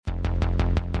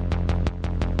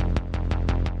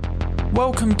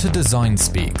Welcome to Design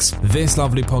Speaks. This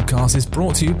lovely podcast is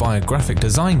brought to you by a graphic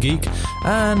design geek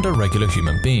and a regular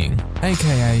human being,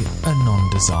 aka a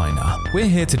non-designer. We're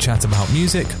here to chat about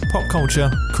music, pop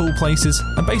culture, cool places,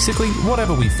 and basically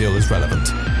whatever we feel is relevant.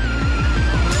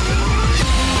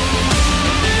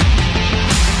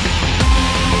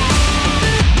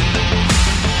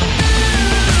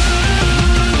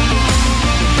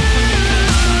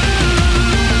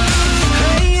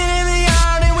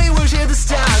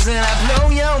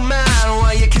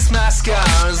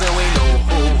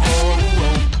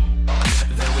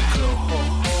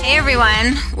 Hey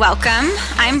everyone, welcome.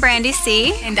 I'm Brandy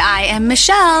C. And I am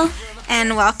Michelle.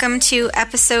 And welcome to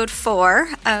episode 4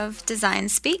 of Design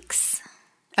Speaks.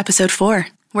 Episode 4.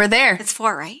 We're there. It's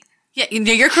 4, right? Yeah,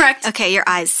 you're correct. Okay, your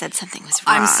eyes said something was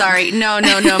wrong. I'm sorry. No.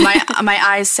 My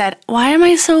eyes said, why am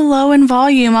I so low in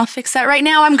volume? I'll fix that right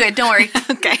now. I'm good. Don't worry.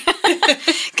 Okay.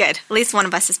 Good. At least one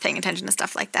of us is paying attention to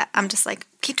stuff like that. I'm just like,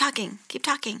 keep talking.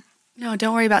 No,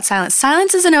 don't worry about silence.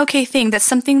 Silence is an okay thing. That's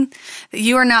something that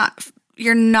you're not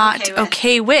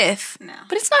okay with. No.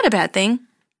 But it's not a bad thing.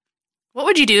 What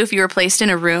would you do if you were placed in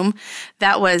a room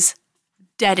that was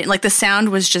deadened? Like the sound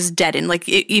was just deadened. Like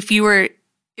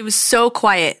it was so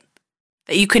quiet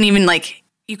that you couldn't even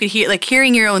you could hear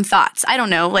hearing your own thoughts. I don't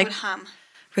know. I would hum.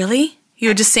 Really? You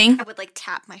would just sing? I would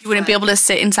tap my foot. You wouldn't be able to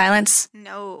sit in silence?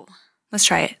 No. Let's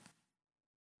try it.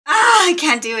 I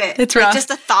can't do it. It's rough. Just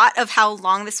the thought of how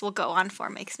long this will go on for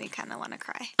makes me kind of want to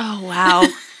cry. Oh, wow.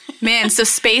 Man, so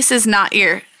space is not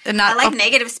your... I like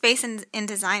negative space in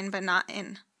design, but not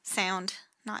in sound,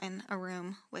 not in a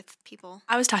room with people.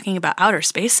 I was talking about outer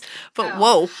space, but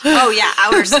whoa. Oh, yeah,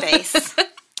 outer space.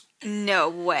 No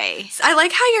way. I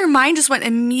like how your mind just went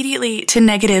immediately to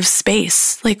negative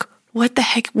space. Like, what the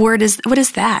heck what is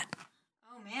that?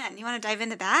 Oh, man, you want to dive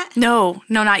into that? No,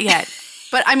 not yet.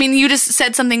 But, I mean, you just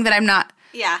said something that I'm not...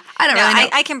 Yeah. I don't really know.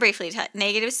 I can briefly tell.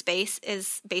 Negative space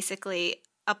is basically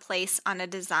a place on a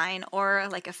design or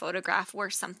like a photograph where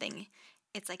something,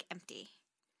 it's empty.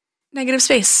 Negative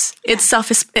space. Yeah. It's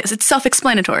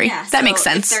self-explanatory. Yeah, that makes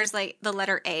sense. If there's the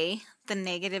letter A, the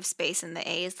negative space in the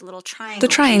A is the little triangle. The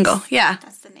triangle, piece. yeah.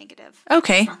 That's the negative.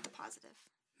 Okay. It's not the positive.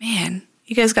 Man,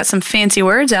 you guys got some fancy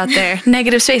words out there.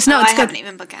 Negative space. No, it's I good. haven't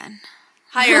even begun.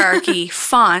 Hierarchy,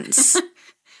 fonts,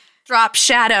 drop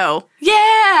shadow.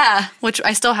 Yeah! Which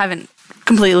I still haven't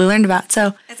completely learned about,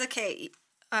 so. It's okay.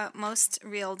 Most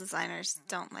real designers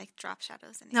don't like drop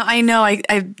shadows anymore. No, I know.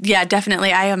 Yeah,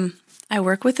 definitely. I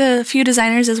work with a few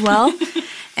designers as well,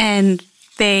 and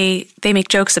they make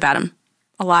jokes about them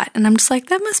a lot. And I'm just like,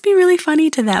 that must be really funny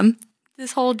to them.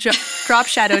 This whole drop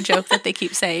shadow joke that they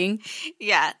keep saying.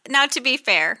 Yeah. Now, to be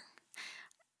fair,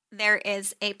 there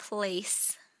is a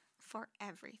place for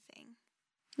everything.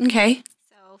 Okay.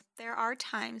 So there are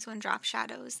times when drop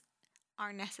shadows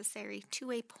are necessary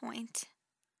to a point.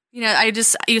 You know,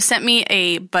 you sent me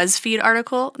a BuzzFeed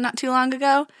article not too long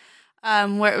ago,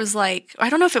 where it was I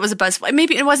don't know if it was a BuzzFeed,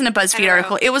 maybe it wasn't a BuzzFeed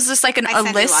article. It was just a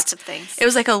list. Lots of things. It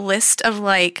was a list of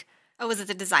Oh, was it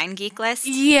the Design Geek list?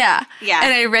 Yeah. Yeah.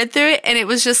 And I read through it, and it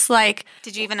was just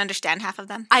Did you even understand half of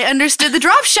them? I understood the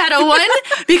drop shadow one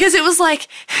because it was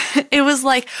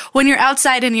when you're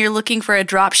outside and you're looking for a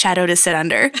drop shadow to sit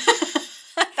under.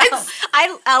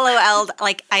 I LOL'd,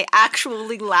 I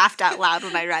actually laughed out loud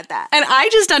when I read that. And I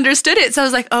just understood it. So I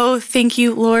was like, oh, thank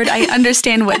you, Lord. I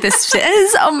understand what this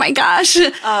is. Oh, my gosh.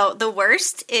 Oh, the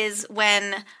worst is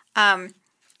when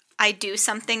I do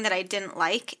something that I didn't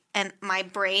like, and my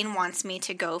brain wants me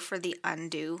to go for the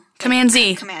undo. Command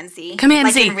Z. Command Z.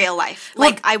 Command Z. In real life.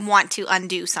 Well, I want to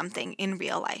undo something in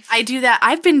real life. I do that.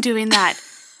 I've been doing that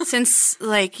since,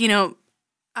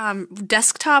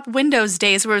 desktop Windows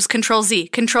days where it was Control Z.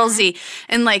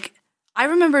 And, I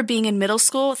remember being in middle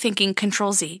school thinking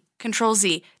Control Z.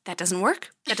 That doesn't work.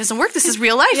 This is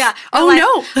real life. Yeah. Oh,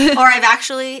 no. Or I've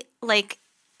actually,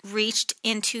 reached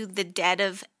into the dead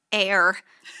of air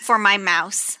for my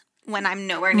mouse when I'm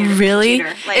nowhere near really? the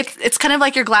computer. It's kind of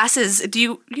like your glasses.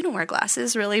 You don't wear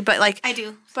glasses really, but I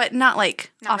do. But not not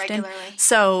often. Regularly.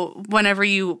 So whenever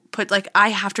you put I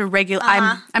have to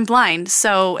I'm blind.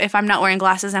 So if I'm not wearing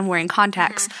glasses, I'm wearing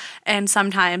contacts. Mm-hmm. And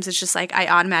sometimes it's just I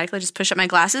automatically just push up my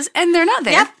glasses and they're not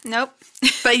there. Yep. Nope.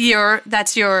 But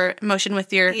that's your motion with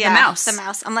the mouse. The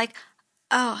mouse. I'm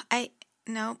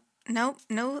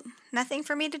no, nothing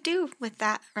for me to do with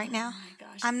that right now. Oh my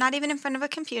gosh. I'm not even in front of a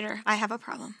computer. I have a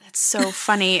problem. That's so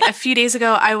funny. A few days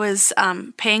ago, I was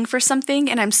paying for something,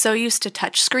 and I'm so used to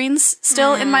touch screens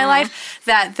still in my life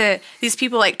that these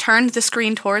people turned the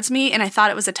screen towards me, and I thought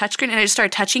it was a touch screen, and I just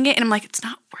started touching it, and I'm like, it's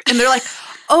not working. And they're like,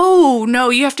 oh, no,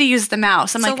 you have to use the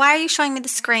mouse. I'm So like, why are you showing me the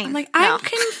screen? I'm like, No. I'm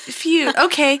confused.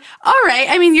 Okay, all right.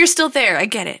 I mean, you're still there. I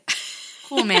get it.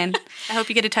 Cool, man. I hope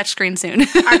you get a touch screen soon.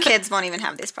 Our kids won't even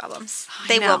have these problems.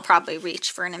 They know. will probably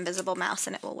reach for an invisible mouse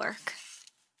and it will work.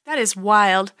 That is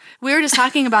wild. We were just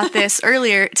talking about this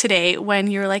earlier today when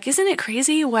you were like, isn't it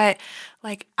crazy what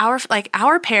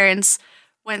our parents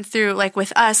went through like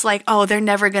with us, like, oh, they're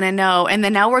never going to know. And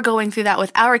then now we're going through that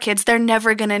with our kids. They're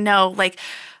never going to know. Like,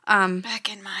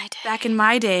 Back in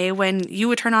my day when you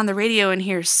would turn on the radio and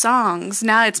hear songs,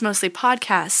 now it's mostly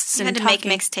podcasts. you and had to make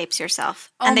talking. mixtapes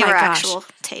yourself. Oh And they my were gosh. actual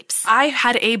tapes. I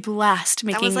had a blast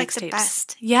making was, like, mixtapes. the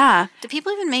best. Yeah. Do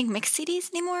people even make mix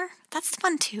CDs anymore? That's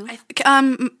fun too.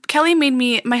 Kelly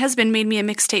my husband made me a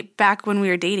mixtape back when we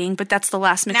were dating, but that's the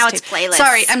last mixtape. Now it's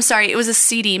playlists. I'm sorry. It was a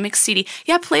CD, mixed CD.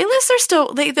 Yeah, playlists are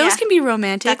still, those Yeah. can be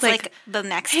romantic. That's like the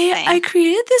next hey, thing. I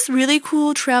created this really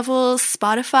cool travel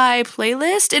Spotify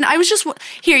playlist, and I was just,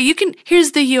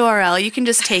 here's the URL. You can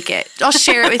just take it. I'll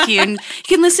share it with you, and you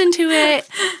can listen to it.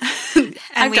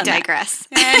 and we done that. digress.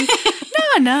 And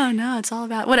no, it's all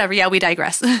about, whatever. Yeah, we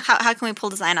digress. How can we pull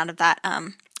design out of that?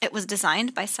 It was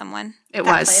designed by someone. It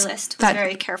that was. playlist was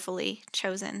very carefully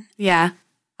chosen. Yeah.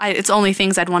 It's only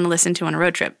things I'd want to listen to on a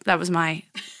road trip. That was my...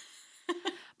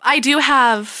 I do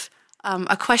have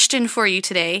a question for you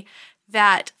today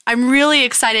that I'm really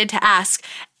excited to ask.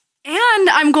 And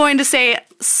I'm going to say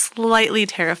slightly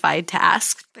terrified to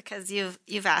ask. Because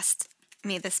you've asked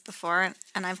me this before,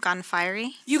 and I've gone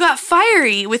fiery. You got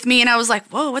fiery with me, and I was like,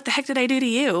 whoa, what the heck did I do to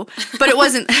you? But it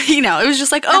wasn't, it was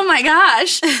just like, oh my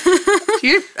gosh.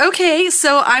 You're okay.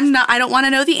 So I don't want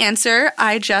to know the answer.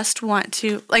 I just want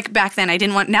to, like back then I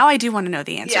didn't want, now I do want to know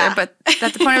the answer. Yeah. But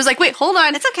at the point I was like, wait, hold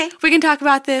on. It's okay. We can talk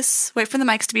about this. Wait for the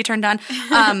mics to be turned on.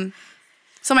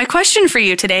 So my question for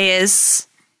you today is,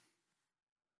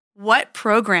 what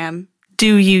program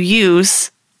do you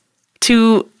use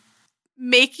to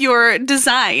make your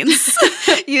designs?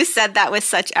 You said that with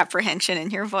such apprehension in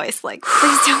your voice, like,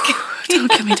 please don't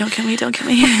kill me. Don't kill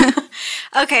me.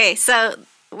 Okay, so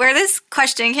where this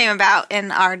question came about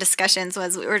in our discussions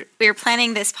was we were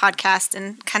planning this podcast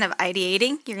and kind of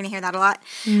ideating. You're going to hear that a lot.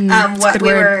 What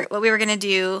we were going to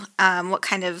do, what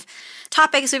kind of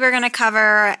topics we were going to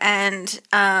cover, and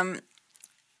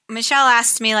Michelle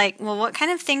asked me, like, well, what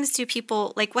kind of things do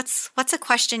people like? What's a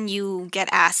question you get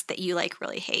asked that you like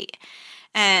really hate?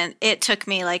 And it took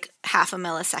me like half a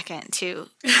millisecond to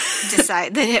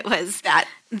decide that it was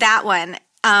that one.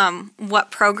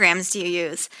 What programs do you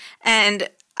use? And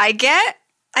I get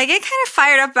kind of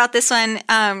fired up about this one.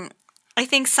 I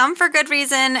think some for good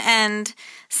reason, and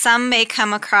some may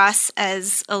come across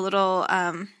as a little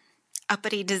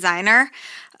uppity designer.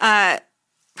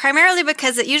 Primarily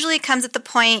because it usually comes at the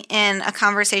point in a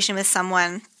conversation with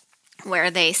someone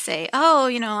where they say, oh,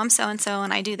 I'm so-and-so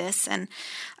and I do this. And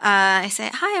I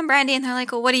say, hi, I'm Brandy. And they're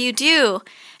like, well, what do you do?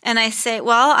 And I say,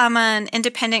 well, I'm an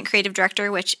independent creative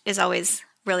director, which is always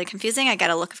really confusing. I get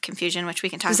a look of confusion, which we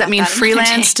can talk about. Does that mean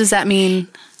freelance? Does that mean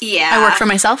I work for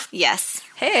myself? Yes.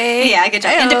 Hey. Yeah, good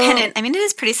job. Hey-o. Independent. I mean, it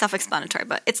is pretty self-explanatory,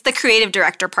 but it's the creative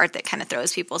director part that kind of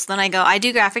throws people. So then I go, I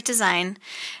do graphic design.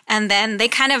 And then they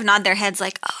kind of nod their heads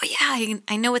like, oh, yeah,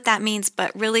 I know what that means.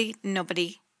 But really,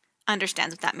 nobody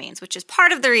understands what that means, which is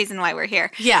part of the reason why we're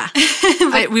here. Yeah.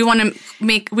 we want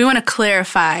to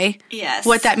clarify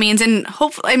what that means. And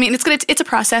hopefully, I mean, it's a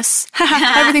process.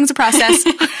 Everything's a process.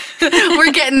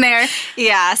 We're getting there.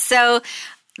 Yeah. So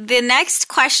the next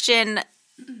question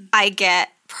I get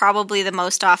probably the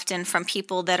most often from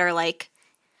people that are like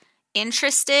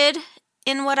interested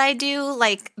in what I do,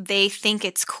 like they think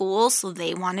it's cool, so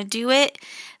they want to do it.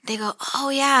 They go, oh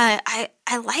yeah,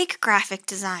 I like graphic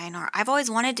design, or I've always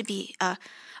wanted to be a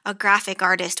graphic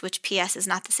artist, which PS is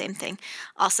not the same thing.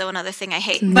 Also another thing I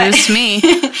hate. News to me.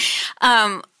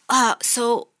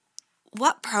 So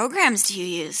what programs do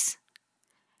you use?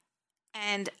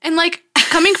 And like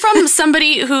coming from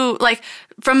somebody who, like,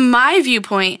 from my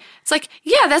viewpoint, it's like,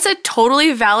 yeah, that's a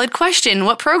totally valid question.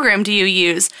 What program do you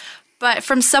use? But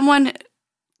from someone,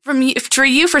 for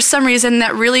you, for some reason,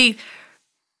 that really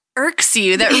irks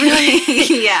you. That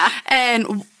really, yeah.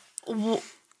 And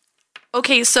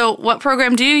okay, so what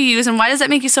program do you use, and why does that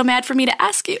make you so mad for me to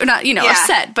ask you? Or not,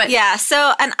 upset, but yeah.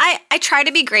 So, and I try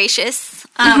to be gracious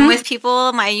with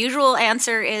people. My usual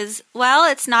answer is, well,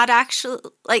 it's not actually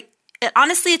like.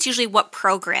 Honestly, it's usually what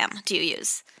program do you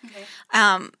use? Okay.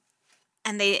 And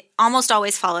they almost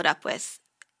always followed up with,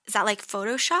 is that like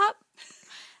Photoshop?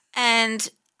 And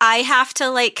I have to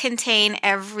like contain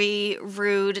every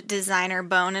rude designer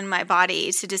bone in my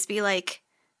body to just be like,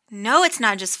 no, it's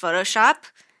not just Photoshop.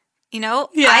 You know,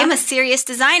 Yeah. I'm a serious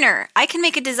designer. I can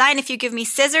make a design if you give me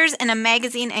scissors and a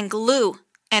magazine and glue,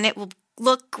 and it will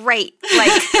look great.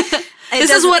 Like This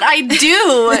is what I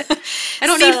do. I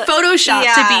don't need Photoshop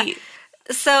to be.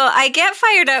 So I get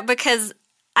fired up because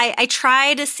I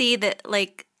try to see that,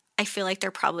 like, I feel like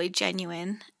they're probably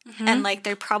genuine and like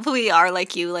they probably are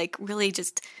like you, like really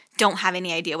just don't have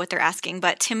any idea what they're asking.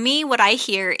 But to me, what I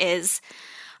hear is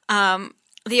the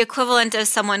equivalent of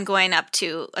someone going up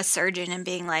to a surgeon and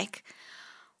being like,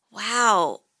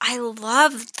 wow, I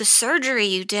love the surgery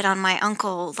you did on my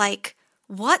uncle. Like,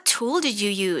 what tool did you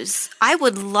use? I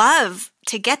would love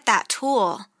to get that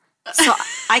tool so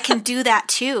I can do that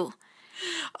too.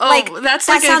 Oh, Like, that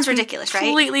sounds ridiculous, right?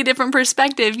 Completely different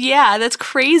perspective. Yeah, that's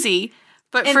crazy.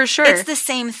 But And for sure. it's the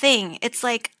same thing. It's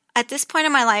like, at this point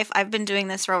in my life, I've been doing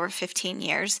this for over 15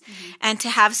 years. And to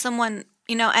have someone,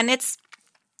 you know, and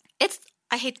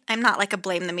I'm not like a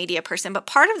blame the media person, but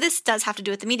part of this does have to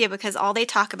do with the media because all they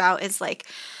talk about is like,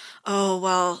 oh,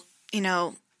 well, you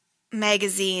know,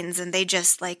 magazines and they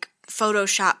just like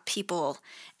Photoshop people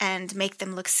and make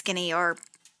them look skinny or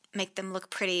make them look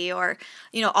pretty or,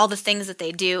 you know, all the things that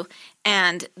they do.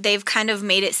 And they've kind of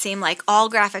made it seem like all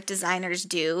graphic designers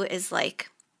do is like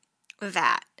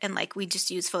that. And like we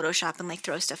just use Photoshop and like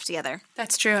throw stuff together.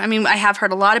 That's true. I mean, I have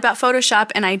heard a lot about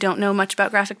Photoshop and I don't know much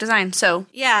about graphic design. So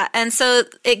Yeah. And so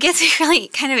it gets me really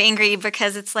kind of angry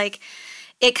because it's like,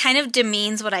 it kind of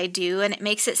demeans what I do and it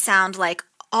makes it sound like,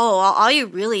 oh, all you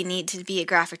really need to be a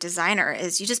graphic designer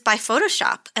is you just buy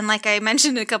Photoshop. And like I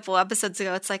mentioned a couple episodes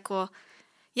ago, it's like, well,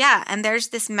 yeah, and there's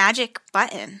this magic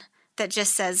button that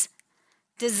just says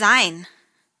design.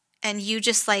 And you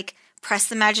just like press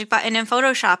the magic button in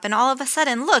Photoshop and all of a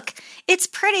sudden, look, it's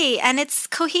pretty and it's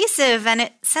cohesive and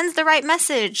it sends the right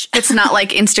message. it's not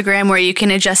like Instagram where you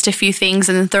can adjust a few things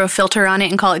and then throw a filter on it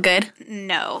and call it good.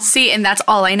 No. See, and that's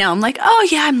all I know. I'm like, oh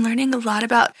yeah, I'm learning a lot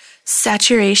about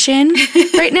saturation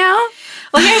right now.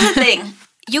 Well, here's the thing.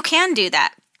 You can do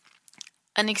that.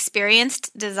 An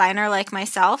experienced designer like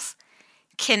myself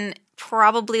can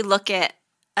probably look at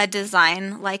a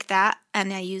design like that,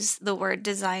 and I use the word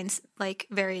designs like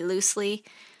very loosely,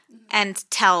 and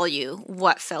tell you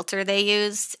what filter they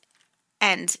used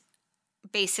and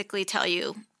basically tell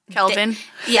you Kelvin?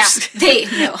 They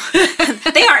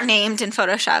aren't named in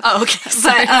Photoshop. Oh, okay.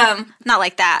 Sorry. But not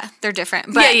like that. They're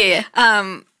different. But Yeah.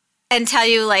 and tell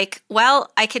you like,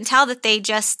 well, I can tell that they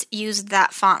just used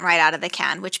that font right out of the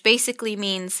can, which basically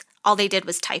means all they did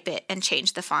was type it and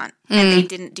change the font and they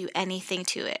didn't do anything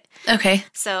to it. Okay.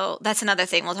 So that's another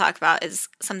thing we'll talk about is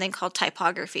something called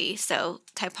typography. So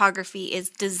typography is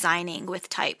designing with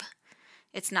type.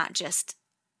 It's not just,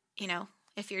 you know,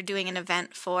 if you're doing an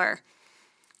event for,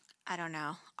 I don't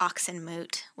know, Oxen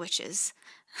Moot, which is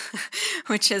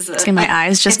It's in my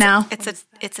eyes just now. It's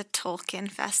a Tolkien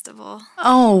festival.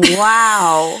 Oh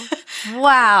wow.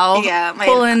 Wow. Yeah,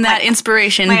 pulling that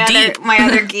inspiration deep. My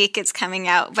other geek is coming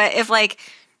out. But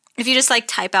if you just like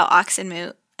type out Oxen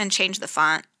Moot and change the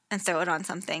font and throw it on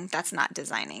something, that's not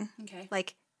designing. Okay.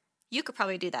 Like you could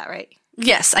probably do that, right?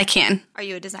 Yes, I can. Are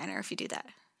you a designer if you do that?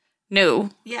 No.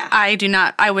 Yeah. I do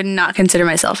not. I would not consider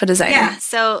myself a designer. Yeah.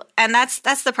 So, and that's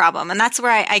the problem. And that's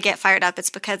where I get fired up. It's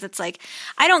because it's like,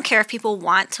 I don't care if people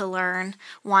want to learn,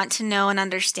 want to know and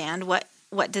understand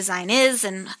what design is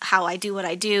and how I do what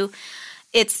I do.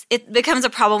 It becomes a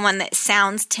problem when it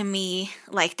sounds to me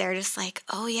like they're just like,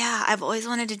 oh yeah, I've always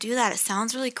wanted to do that. It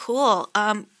sounds really cool.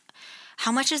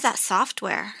 How much is that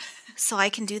software? So I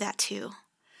can do that too.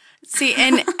 See,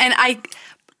 and I,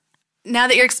 now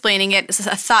that you're explaining it,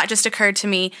 a thought just occurred to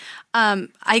me.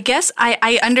 I guess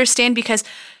I understand because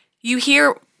you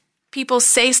hear people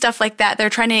say stuff like that. They're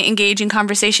trying to engage in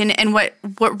conversation, and why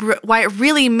it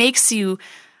really makes you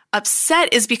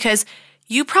upset is because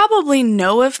you probably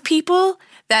know of people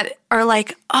that are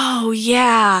like, oh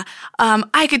yeah,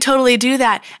 I could totally do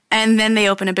that, and then they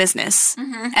open a business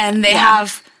and they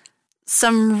have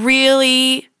some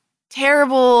really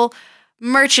terrible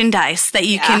merchandise that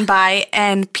you can buy,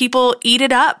 and people eat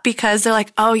it up because they're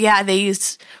like, oh yeah, they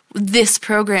use this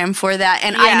program for that,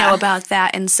 and I know about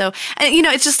that. And so, and you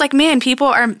know, it's just like, man, people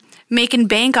are making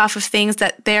bank off of things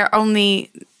that they're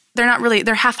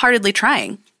half-heartedly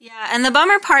trying. Yeah, and the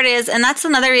bummer part is, and that's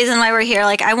another reason why we're here,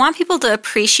 like I want people to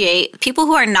appreciate, people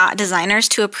who are not designers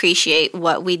to appreciate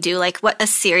what we do, like what a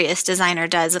serious designer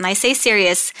does. And I say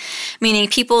serious, meaning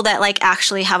people that like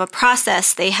actually have a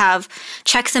process, they have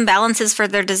checks and balances for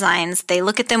their designs, they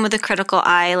look at them with a critical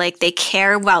eye, like they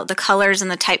care about the colors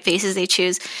and the typefaces they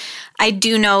choose. I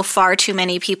do know far too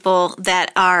many people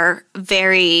that are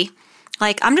very,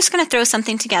 like, I'm just going to throw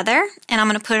something together and I'm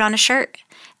going to put it on a shirt.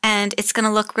 And it's going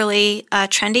to look really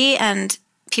trendy and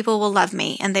people will love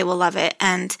me and they will love it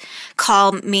and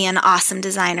call me an awesome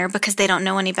designer because they don't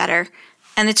know any better.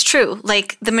 And it's true.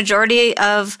 Like, the majority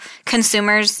of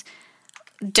consumers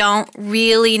don't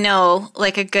really know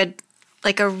like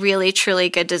a really truly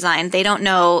good design. They don't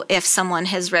know if someone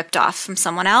has ripped off from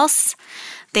someone else.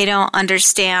 They don't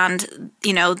understand,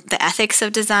 the ethics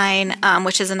of design,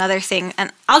 which is another thing.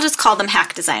 And I'll just call them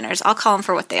hack designers. I'll call them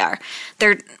for what they are.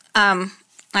 They're,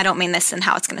 I don't mean this in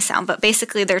how it's going to sound, but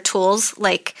basically they're tools.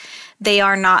 Like, they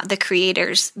are not the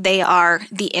creators. They are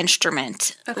the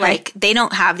instrument. Okay. Like, they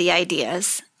don't have the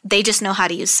ideas. They just know how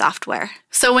to use software.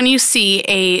 So when you see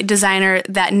a designer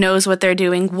that knows what they're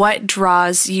doing, what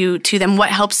draws you to them? What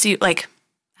helps you, like,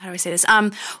 how do I say this?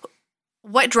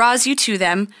 What draws you to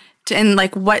them? And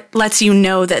like, what lets you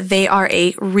know that they are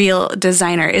a real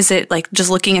designer? Is it like just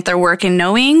looking at their work and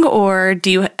knowing, or do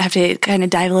you have to kind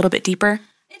of dive a little bit deeper?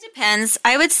 It depends.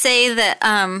 I would say that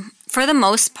for the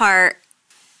most part,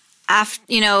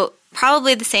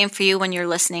 probably the same for you when you're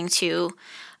listening to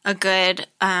a good,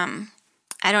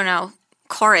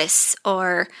 chorus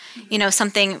or,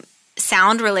 something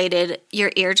sound related,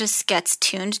 your ear just gets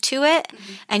tuned to it,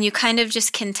 and you kind of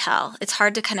just can tell. It's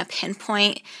hard to kind of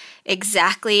pinpoint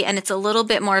exactly, and it's a little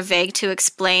bit more vague to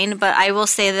explain, but I will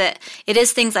say that it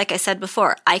is things like I said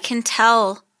before. I can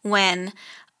tell when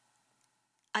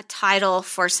a title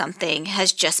for something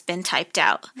has just been typed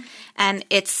out, and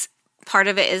it's part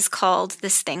of it is called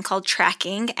this thing called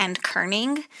tracking and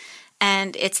kerning,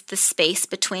 and it's the space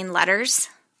between letters.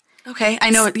 Okay, I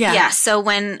know it. Yeah. Yeah. So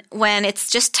when it's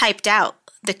just typed out,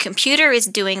 the computer is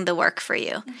doing the work for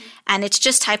you, and it's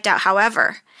just typed out.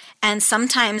 However, and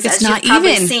sometimes it's as not you've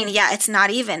probably even seen, it's not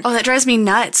even. Oh, that drives me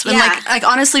nuts. When like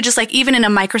honestly, just like even in a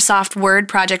Microsoft Word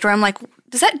project where I'm like,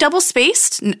 is that double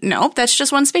spaced? No, that's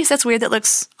just one space. That's weird. That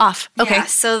looks off. Okay.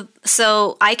 Yeah,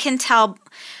 so I can tell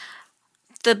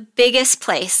the biggest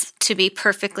place, to be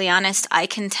perfectly honest, I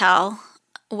can tell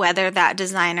whether that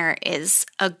designer is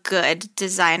a good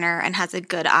designer and has a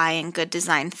good eye and good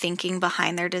design thinking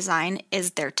behind their design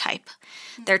is their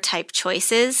type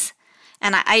choices.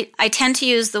 And I tend to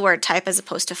use the word type as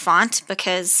opposed to font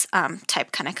because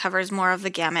type kind of covers more of the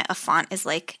gamut. A font is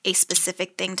like a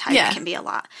specific thing. Type can be a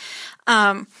lot.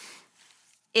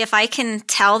 If I can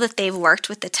tell that they've worked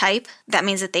with the type, that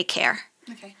means that they care.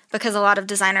 Okay. Because a lot of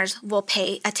designers will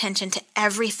pay attention to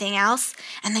everything else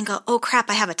and then go, oh crap,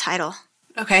 I have a title.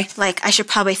 Okay. Like, I should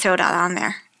probably throw that on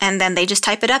there. And then they just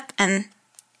type it up and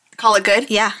call it good.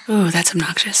 Yeah. Ooh, that's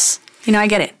obnoxious. I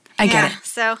get it. I get it.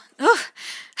 So,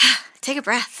 take a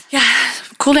breath. Yeah.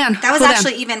 Cool down. That was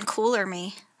actually even cooler,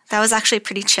 me. That was actually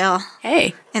pretty chill.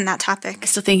 Hey. In that topic. I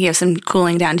still think you have some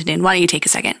cooling down to do. Why don't you take a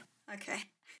second? Okay.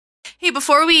 Hey,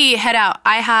 before we head out,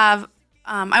 I have,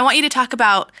 I want you to talk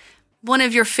about one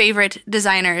of your favorite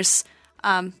designers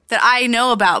that I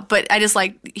know about, but I just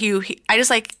like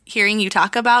hearing you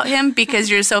talk about him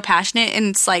because you're so passionate, and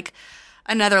it's like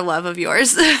another love of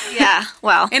yours. Yeah,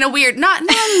 well, in a weird, not in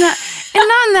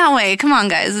that way. Come on,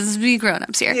 guys, let's be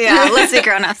grown-ups here. Yeah, let's be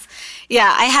grown-ups.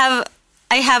 Yeah, I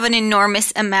have an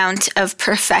enormous amount of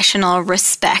professional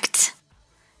respect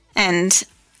and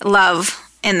love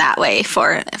in that way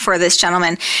for this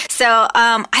gentleman. So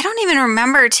I don't even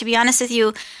remember, to be honest with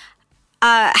you,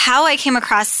 how I came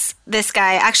across this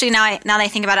guy. Actually, now that I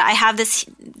think about it, I have this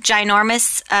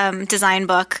ginormous design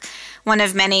book, one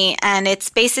of many, and it's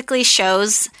basically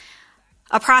shows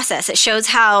a process. It shows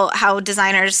how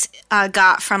designers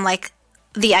got from like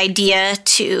the idea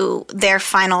to their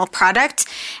final product.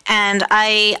 And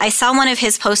I saw one of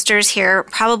his posters here,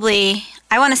 probably,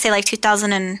 I want to say like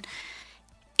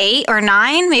 2008 or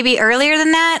 9, maybe earlier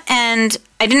than that. And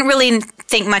I didn't really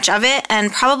think much of it.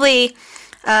 And probably,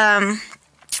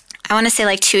 I want to say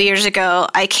like 2 years ago,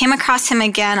 I came across him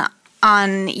again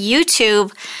on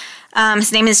YouTube.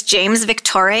 His name is James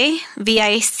Victore,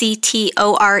 Victore.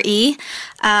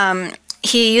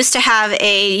 He used to have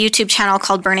a YouTube channel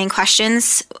called Burning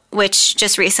Questions, which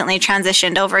just recently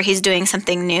transitioned over. He's doing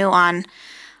something new on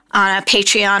a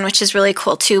Patreon, which is really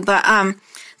cool too. But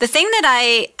the thing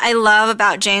that I love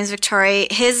about James Victore,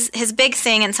 his big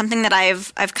thing, and something that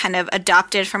I've kind of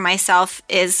adopted for myself,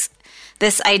 is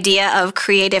this idea of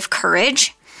creative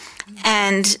courage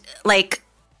and like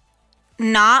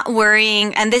not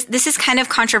worrying. And this is kind of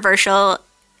controversial,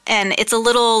 and it's a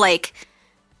little like,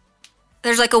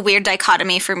 there's like a weird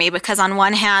dichotomy for me, because on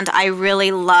one hand, I really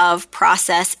love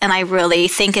process, and I really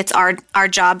think it's our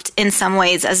job in some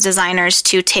ways as designers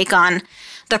to take on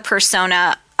the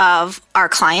persona of our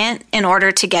client in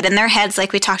order to get in their heads,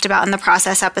 like we talked about in the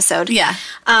process episode. Yeah.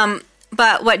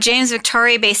 But what James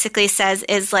Victore basically says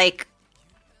is like,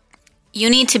 you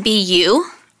need to be you,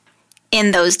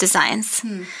 in those designs.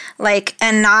 Like,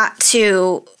 and not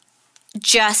to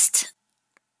just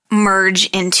merge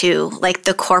into like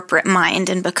the corporate mind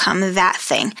and become that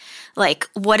thing. Like,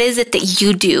 what is it that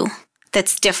you do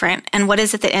that's different, and what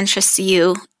is it that interests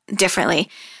you differently?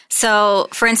 So,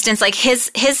 for instance, like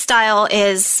his style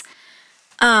is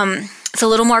it's a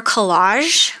little more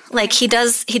collage. Like he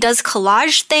does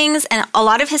collage things, and a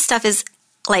lot of his stuff is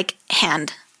like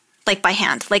by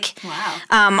hand. Like, wow.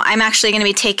 I'm actually going to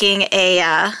be taking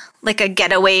a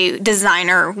getaway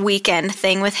designer weekend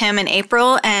thing with him in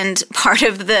April, and part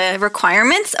of the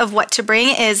requirements of what to bring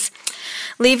is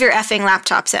leave your effing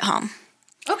laptops at home.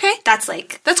 Okay. That's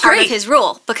part great. of his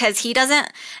rule, because he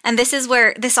doesn't, and this is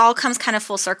where this all comes kind of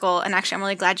full circle, and actually I'm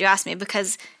really glad you asked me,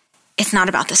 because it's not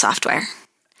about the software.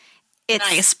 It's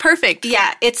nice. Perfect.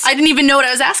 Yeah. I didn't even know what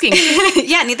I was asking.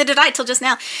 Yeah, neither did I till just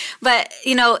now. But,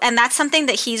 and that's something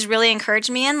that he's really encouraged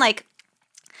me in. Like,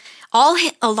 a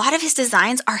lot of his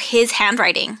designs are his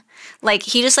handwriting. Like,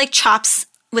 he just like chops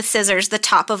with scissors the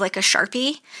top of like a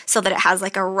Sharpie so that it has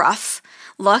like a rough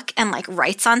look, and like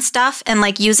writes on stuff, and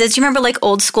like uses, do you remember like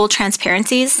old school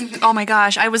transparencies? Oh my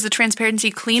gosh, I was the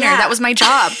transparency cleaner. Yeah. That was my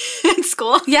job. In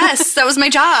school? Yes, that was my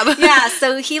job. Yeah,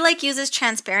 so he like uses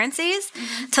transparencies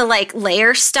to like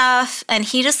layer stuff, and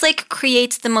he just like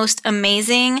creates the most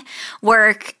amazing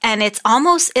work, and it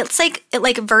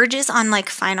verges on like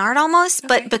fine art almost,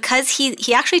 but because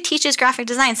he actually teaches graphic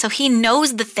design, so he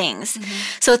knows the things.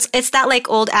 So it's that like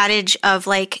old adage of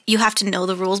like, you have to know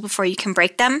the rules before you can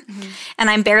break them.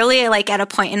 And I'm barely like at a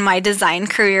point in my design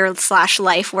career /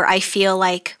 life where I feel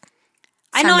like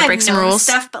I know I've known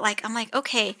stuff, but like I'm like,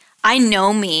 okay, I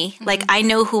know me. Like, I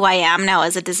know who I am now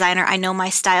as a designer. I know my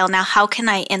style. Now, how can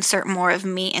I insert more of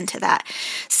me into that?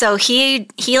 So he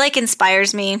like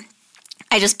inspires me.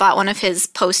 I just bought one of his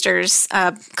posters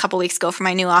a couple weeks ago for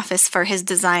my new office for his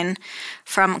design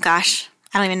from, gosh,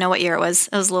 I don't even know what year it was.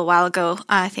 It was a little while ago.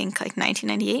 I think like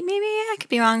 1998 maybe. I could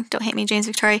be wrong. Don't hate me, James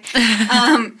Victoria.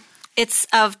 It's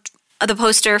of the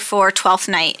poster for Twelfth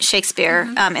Night, Shakespeare,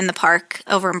 in the park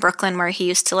over in Brooklyn where he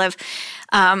used to live.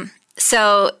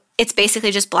 So it's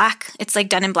basically just black. It's like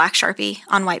done in black Sharpie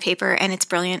on white paper, and it's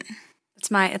brilliant.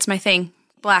 It's my thing.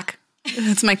 Black.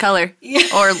 It's my color.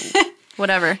 Or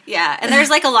whatever. Yeah. And there's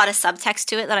like a lot of subtext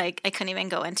to it that I couldn't even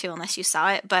go into unless you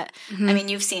saw it. But I mean,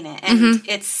 you've seen it, and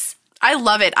I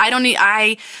love it.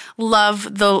 I love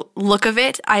the look of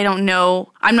it. I don't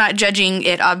know. I'm not judging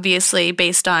it obviously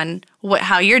based on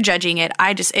how you're judging it.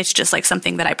 It's just like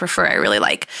something that I prefer. I really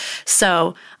like.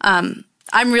 So, I'm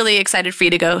really excited for you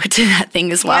to go to that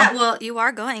thing as well. Yeah, well, you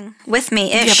are going with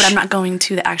me-ish. Yeah, but I'm not going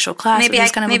to the actual class. Maybe I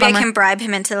can bribe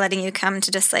him into letting you come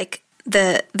to just like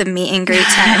the meet and greet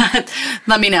time.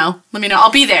 Let me know.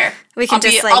 I'll be there.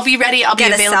 I'll be ready. I'll be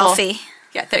available. Get a selfie.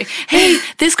 Yeah, hey,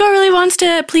 this girl really wants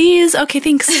to, please. Okay,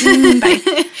 thanks.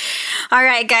 Bye. All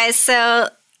right, guys. So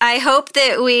I hope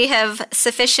that we have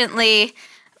sufficiently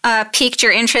piqued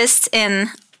your interest in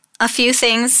a few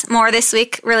things more this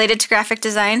week related to graphic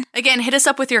design. Again, hit us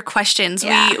up with your questions.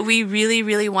 Yeah. We really,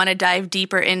 really want to dive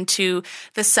deeper into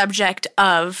the subject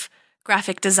of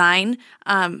graphic design,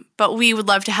 but we would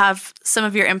love to have some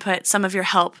of your input, some of your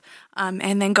help,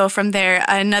 and then go from there.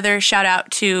 Another shout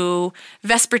out to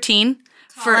Vespertine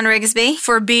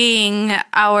for being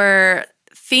our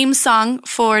theme song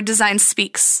for Design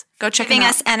Speaks. Go check him out. Giving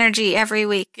us energy every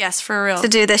week. Yes, for real. To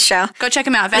do this show. Go check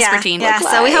him out, Vespertine. Yeah,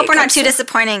 so we hope we're not too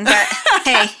disappointing, but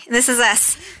hey, this is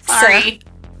us. Sorry.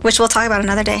 Which we'll talk about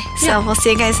another day. So we'll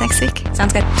see you guys next week.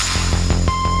 Sounds good.